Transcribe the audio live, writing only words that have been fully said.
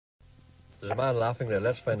There's a man laughing there.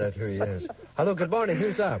 Let's find out who he is. Hello, good morning.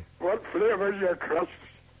 Who's that? What flavour's your crisps?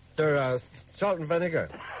 They're salt and vinegar.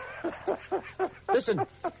 Listen,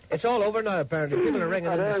 it's all over now, apparently. People are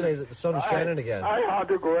ringing in to say that the sun's shining again. I had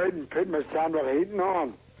to go out and put my standard heating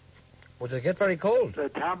on. Well, did it get very cold? The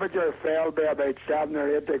temperature fell by about 7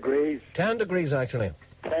 or 8 degrees. 10 degrees, actually.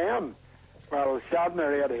 10? Well, 7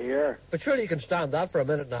 or 8 here. But surely you can stand that for a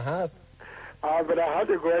minute and a half. But I had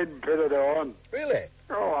to go out and put it on. Really?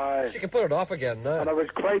 Oh, aye. So you can put it off again now. And it was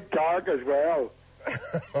quite dark as well.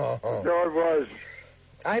 No, it was.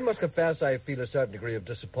 I must confess I feel a certain degree of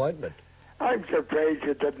disappointment. I'm surprised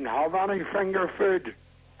you didn't have any finger food.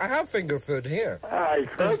 I have finger food here. Aye,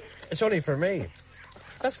 Chris. It's only for me.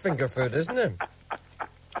 That's finger food, isn't it?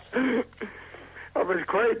 It was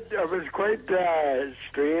quite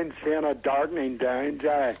strange seeing it darkening down,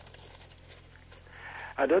 Jay.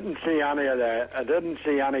 I didn't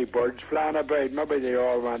see any birds flying about. Maybe they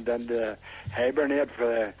all went into hibernate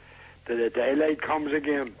till the daylight comes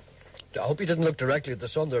again. I hope you didn't look directly at the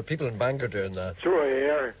sun. There are people in Bangor doing that. So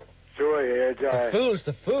here, Jay.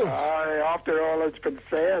 The fools. Aye, after all it's been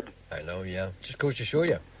said. I know, yeah. Just goes to show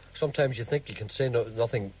you. Sometimes you think you can say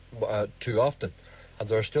nothing too often, and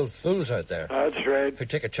there are still fools out there. That's right. Who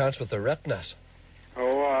take a chance with their retinas.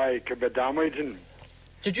 Oh, aye, it could be damaging.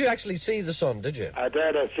 Did you actually see the sun, did you? I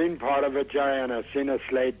did. I seen part of it, Jay, and I seen a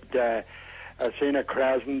slight, I seen a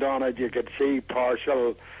crescent on it. You could see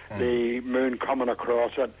partial the moon coming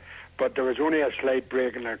across it, but there was only a slight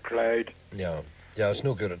break in the cloud. Yeah, it's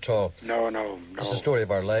no good at all. No. It's the story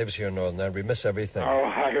of our lives here in Northern Ireland. We miss everything. Oh,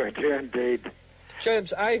 I do indeed.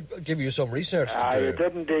 James, I give you some research to do. You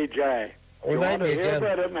did indeed, Jay. Remind me again.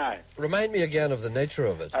 About it now? Remind me again of the nature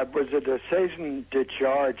of it. It was a decision to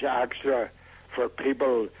charge extra for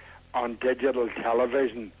people on digital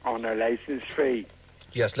television on their licence fee.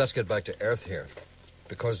 Yes, let's get back to Earth here,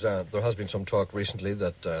 because there has been some talk recently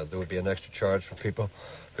that there would be an extra charge for people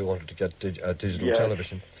who wanted to get digital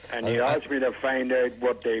television. And he asked me to find out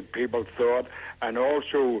what the people thought, and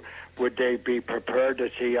also would they be prepared to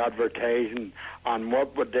see advertising, and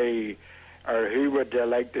what would they, or who would they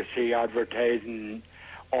like to see advertising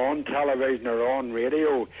on television or on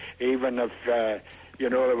radio, even if, you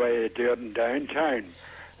know, the way they do it in downtown,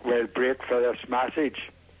 will break for this message.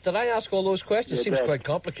 Did I ask all those questions? You Seems did. quite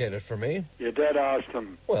complicated for me. You did ask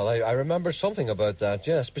them. Well, I remember something about that,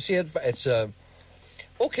 yes. But see, it's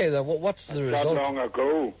okay, then, what's the result? That long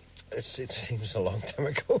ago. It seems a long time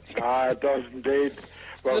ago. It does indeed.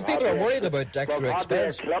 Well, the people are worried about extra we've had the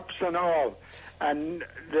expense. eclipse and all, and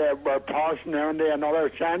we're passing on to another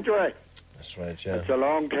century. That's right, yeah. It's a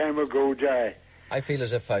long time ago, Jay. I feel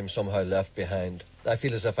as if I'm somehow left behind. I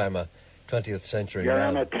feel as if I'm a 20th century You're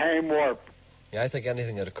man. in a time warp. Yeah, I think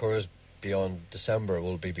anything that occurs beyond December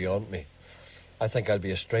will be beyond me. I think I'll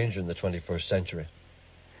be a stranger in the 21st century.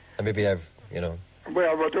 And maybe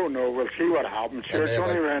Well, we don't know. We'll see what happens. Sure, it's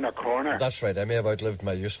only around the corner. That's right. I may have outlived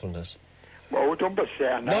my usefulness. Well, don't be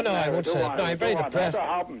saying that. No, I won't say that. No, I'm very depressed.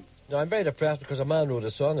 Happen. No, I'm very depressed because a man wrote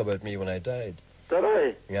a song about me when I died. Did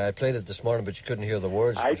I? Yeah, I played it this morning, but you couldn't hear the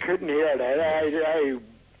words. I couldn't hear that. I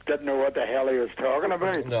didn't know what the hell he was talking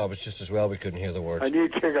about. No, it was just as well we couldn't hear the words. And you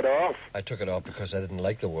took it off? I took it off because I didn't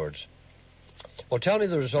like the words. Well, tell me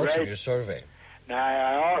the results of your survey. Now,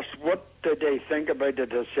 I asked what did they think about the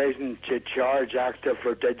decision to charge extra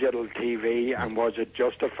for digital TV, and was it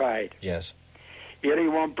justified? Yes.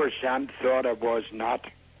 81% thought it was not.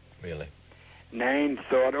 Really? 9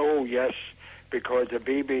 thought, oh yes, because the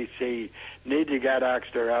BBC need to get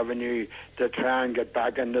extra revenue to try and get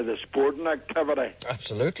back into the sporting activity.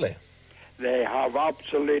 Absolutely. They have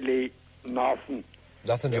absolutely nothing.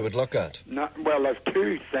 Nothing you would look at? Well, there's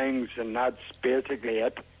 2 things, and that's basically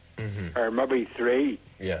it. Mm-hmm. Or maybe 3.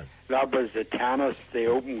 Yeah. That was the tennis, the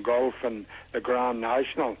open golf, and the Grand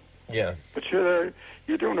National. Yeah. But sure,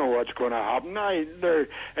 you don't know what's going to happen. The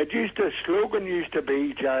slogan used to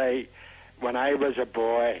be, Gerry, when I was a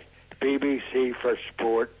boy, BBC for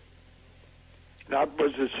sport. That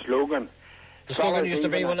was the slogan. The slogan used to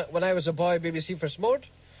be, when I was a boy, BBC for sport?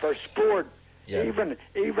 For sport. Yeah.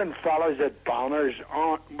 Even fellas at banners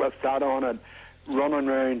with that on it, running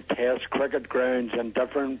around test cricket grounds in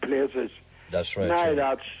different places. That's right.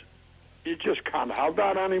 Now you just can't have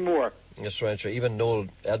that anymore. That's right, sure. Even Noel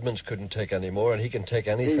Edmonds couldn't take any more, and he can take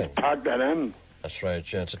anything. He's packed it in. That's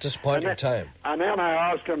right, yeah. It's a disappointing time. And then I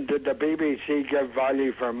asked him, did the BBC give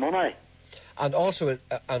value for money? And also,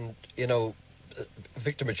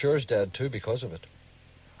 Victor Mature's dead too because of it.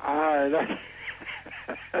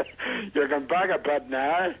 You can back a bit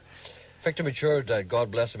now. Victor Mature,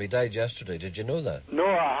 God bless him, he died yesterday. Did you know that? No,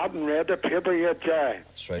 I hadn't read the paper yet,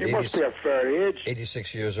 That's right. He must be a fair age.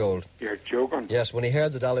 86 years old. You're joking. Yes, when he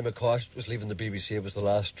heard that Ali McCosh was leaving the BBC, it was the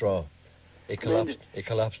last straw. He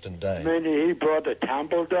collapsed and died. Maybe he brought the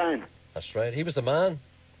temple down. That's right. He was the man.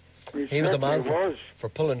 He was the man for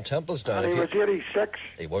pulling temples down. And he was 86.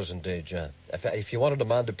 He was indeed, yeah. If you wanted a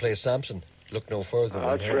man to play Samson, look no further than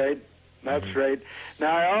him. That's right. That's right.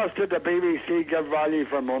 Now, I asked did the BBC give value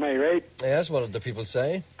for money, right? Yes, what did the people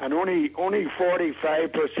say? And only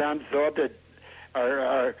 45% thought that,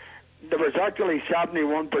 or there was actually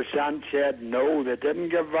 71% said no, they didn't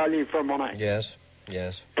give value for money. Yes,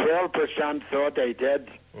 yes. 12% thought they did,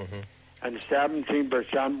 and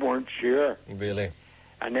 17% weren't sure. Really?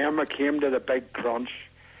 And then we came to the big crunch.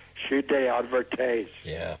 Should they advertise?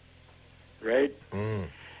 Yeah. Right?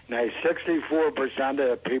 Now, 64% of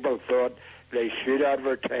the people thought they should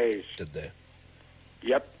advertise. Did they?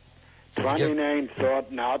 Yep. 29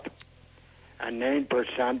 thought not, and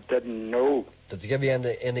 9% didn't know. Did they give you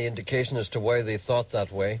any indication as to why they thought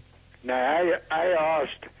that way? Now, I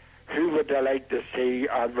asked who would they like to see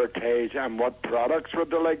advertised and what products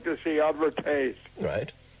would they like to see advertised.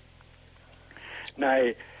 Right. Now,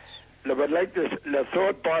 they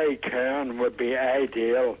thought Barry Cowan would be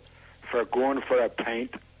ideal for going for a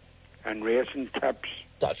pint and racing tips.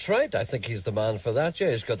 That's right. I think he's the man for that. Yeah,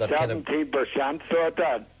 he's got that 17% thought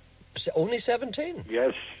that. Only 17?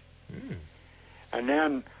 Yes. And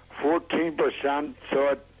then 14%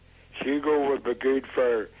 thought Hugo would be good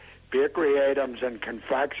for bakery items and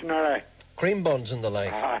confectionery. Cream buns and the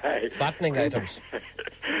like. Aye. Fattening items.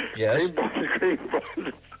 Yes. Cream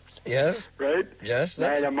buns. Yes. Right? Yes.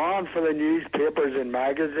 Now, the man for the newspapers and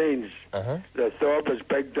magazines, the thought was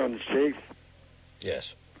Big Dunseith.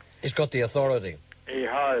 Yes. He's got the authority. He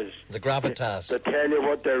has. The gravitas. To tell you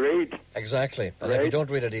what to read. Exactly. And right? if you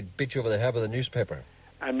don't read it, he'd beat you over the head with a newspaper.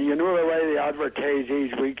 And you know the way they advertise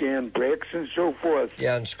these weekend breaks and so forth?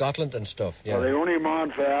 Yeah, in Scotland and stuff. Yeah. Well, the only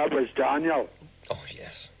man for that was Daniel. Oh,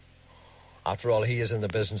 yes. After all, he is in the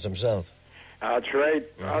business himself. That's right.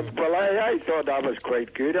 Well, I thought that was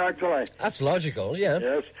quite good, actually. That's logical, yeah.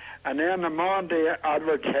 Yes. And then the man to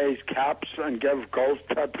advertise caps and give golf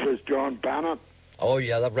tips was John Bennett. Oh,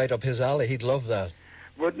 yeah, that right up his alley. He'd love that.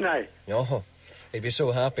 Wouldn't he? Oh, he'd be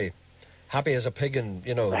so happy. Happy as a pig in,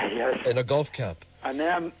 yes. in a golf cap. And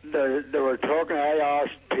then they were talking, I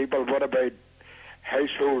asked people, what about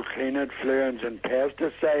household cleaning fluids and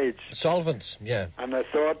pesticides? Solvents, yeah. And I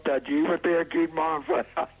thought that you would be a good man for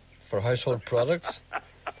that. For household products?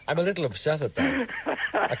 I'm a little upset at that.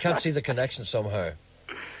 I can't see the connection somehow.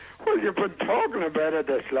 Well, you've been talking about it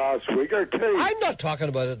this last week or two. I'm not talking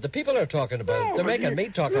about it. The people are talking about it. They're making me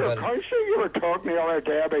talk about it. I'm sure you were talking the other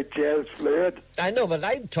day about Jill's fluid. I know, but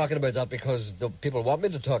I'm talking about that because the people want me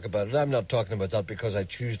to talk about it. I'm not talking about that because I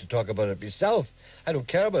choose to talk about it myself. I don't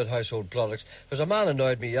care about household products. Because a man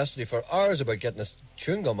annoyed me yesterday for hours about getting a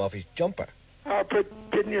chewing gum off his jumper.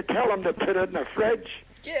 But didn't you tell him to put it in the fridge?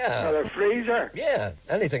 Yeah. Or the freezer? Yeah,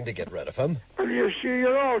 anything to get rid of him. Well,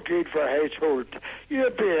 you're all good for household.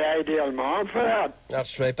 You'd be the ideal man for that.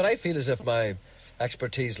 That's right, but I feel as if my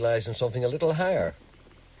expertise lies in something a little higher.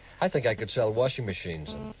 I think I could sell washing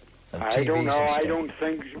machines and TVs. I don't know. And stuff. I don't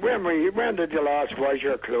think. When did you last wash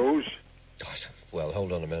your clothes? Well,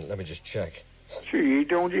 hold on a minute. Let me just check. Sure, you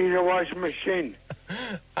don't use a washing machine.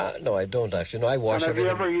 No, I don't actually. No, I wash and everything.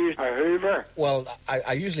 Have you ever used a Hoover? Well,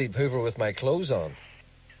 I usually hoover with my clothes on.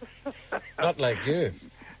 Not like you.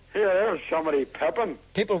 Yeah, there was somebody pipping.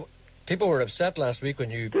 People were upset last week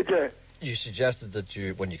when you... Did you? You suggested that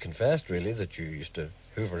when you confessed, really, that you used to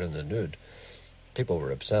hoover in the nude. People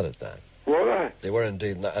were upset at that. Were they? They were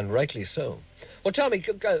indeed, and rightly so. Well, tell me,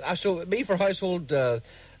 so me for household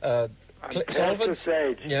solvents?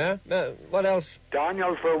 Yeah. What else?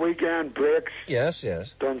 Daniel for weekend breaks. Yes,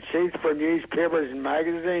 yes. Dunseith for newspapers and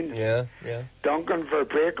magazines. Yeah, yeah. Duncan for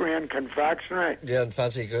bakery and confectionery. Yeah, and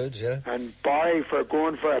fancy goods, yeah. And Barry for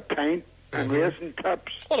going for a pint and racing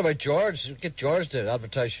tips. What about George? Get George to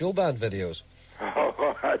advertise show band videos.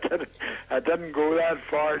 Oh, I didn't go that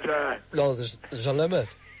far. No, there's a limit.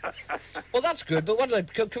 Well, that's good, but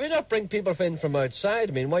can we not bring people in from outside?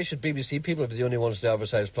 I mean, why should BBC people be the only ones to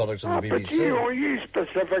advertise products on the BBC? But you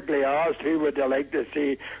specifically asked who would you like to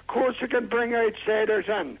see. Of course, you can bring outsiders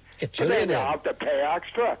in. Get but then in. you have to pay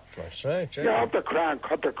extra. That's right. Yeah. You have to try and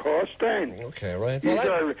cut the cost down. Okay, right. You're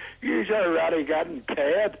already getting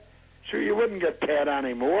paid, so you wouldn't get paid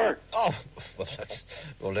any more. Oh, well,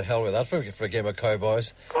 well, the hell with that for a game of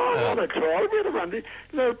cowboys. Oh, not at all, wait a minute.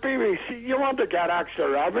 Look, BBC, you want to get extra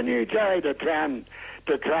revenue, Jerry, to try and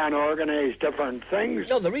organise different things.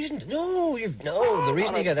 No, the reason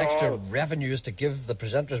you get extra revenue is to give the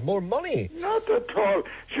presenters more money. Not at all.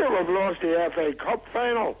 Sure, we've lost the FA Cup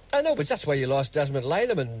final. I know, but that's why you lost Desmond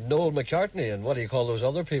Lynam and Noel McCartney and what do you call those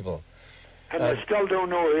other people? And I still don't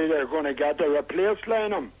know who they're going to get to replace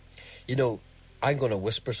Lynam. You know, I'm going to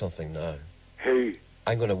whisper something now. Who?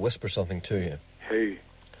 I'm going to whisper something to you. Who?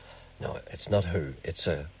 No, it's not who. It's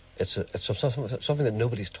something that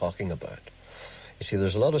nobody's talking about. You see,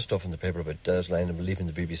 there's a lot of stuff in the paper about Des Lynam leaving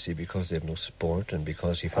the BBC because they have no sport and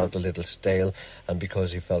because he felt a little stale and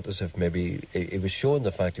because he felt as if maybe he was showing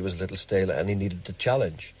the fact he was a little stale and he needed the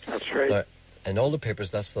challenge. That's right. Now, in all the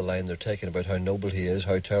papers, that's the line they're taking about how noble he is,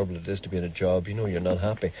 how terrible it is to be in a job. You know, you're not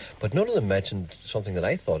happy. But none of them mentioned something that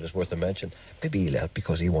I thought is worth a mention. Maybe he left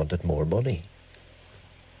because he wanted more money.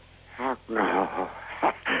 Oh, no.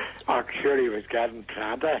 I'm sure he was getting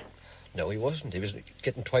plenty. No, he wasn't. He was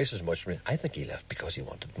getting twice as much. I think he left because he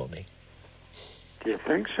wanted money. Do you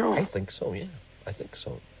think so? I think so, yeah. I think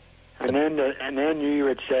so. And then you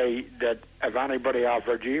would say that if anybody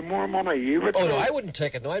offered you more money, you would Oh, say... no, I wouldn't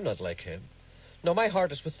take it. No, I'm not like him. No, my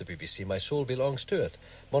heart is with the BBC. My soul belongs to it.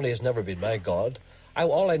 Money has never been my god.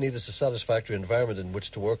 All I need is a satisfactory environment in which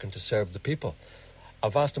to work and to serve the people. A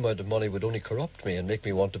vast amount of money would only corrupt me and make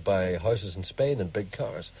me want to buy houses in Spain and big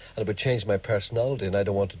cars. And it would change my personality, and I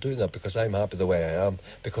don't want to do that because I'm happy the way I am,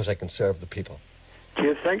 because I can serve the people. Do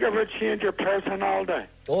you think it would change your personality?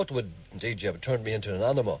 Oh, it would indeed, yeah. It would turn me into an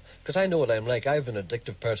animal. Because I know what I'm like. I have an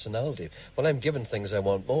addictive personality. When I'm given things, I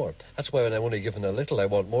want more. That's why when I'm only given a little, I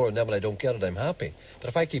want more, and then when I don't get it, I'm happy. But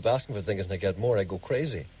if I keep asking for things and I get more, I go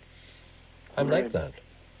crazy. I'm Right. like that.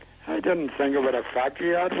 I didn't think it would affect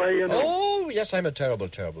you that way, you know. Oh, yes, I'm a terrible,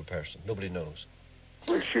 terrible person. Nobody knows.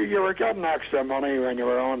 Well, sure, you were getting extra money when you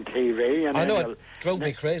were on TV. And I know, then it drove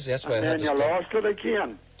me crazy. That's why I and had then to you stop. lost it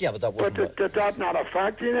again. Yeah, but that wasn't... But did that not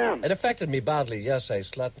affect you then? It affected me badly, yes. I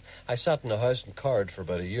sat in the house and carred for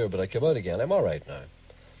about a year, but I came out again. I'm all right now.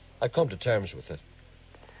 I've come to terms with it.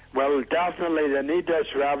 Well, definitely they need this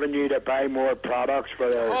revenue to buy more products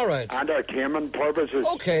for their All right. entertainment purposes.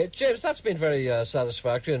 Okay, James, that's been very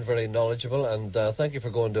satisfactory and very knowledgeable, and thank you for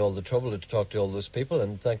going to all the trouble to talk to all those people,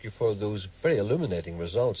 and thank you for those very illuminating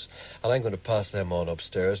results. And I'm going to pass them on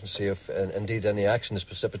upstairs and see if indeed any action is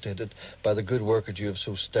precipitated by the good work that you have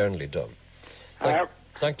so sternly done.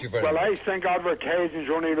 Thank you very much. Well, I think advertising's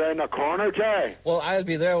only round the corner, Jay, Well, I'll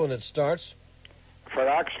be there when it starts. for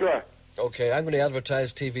extra. Okay, I'm going to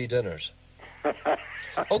advertise TV dinners.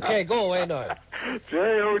 Okay, go away now.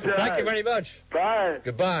 Jay, oh, Jay. Thank you very much. Bye.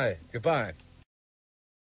 Goodbye. Goodbye.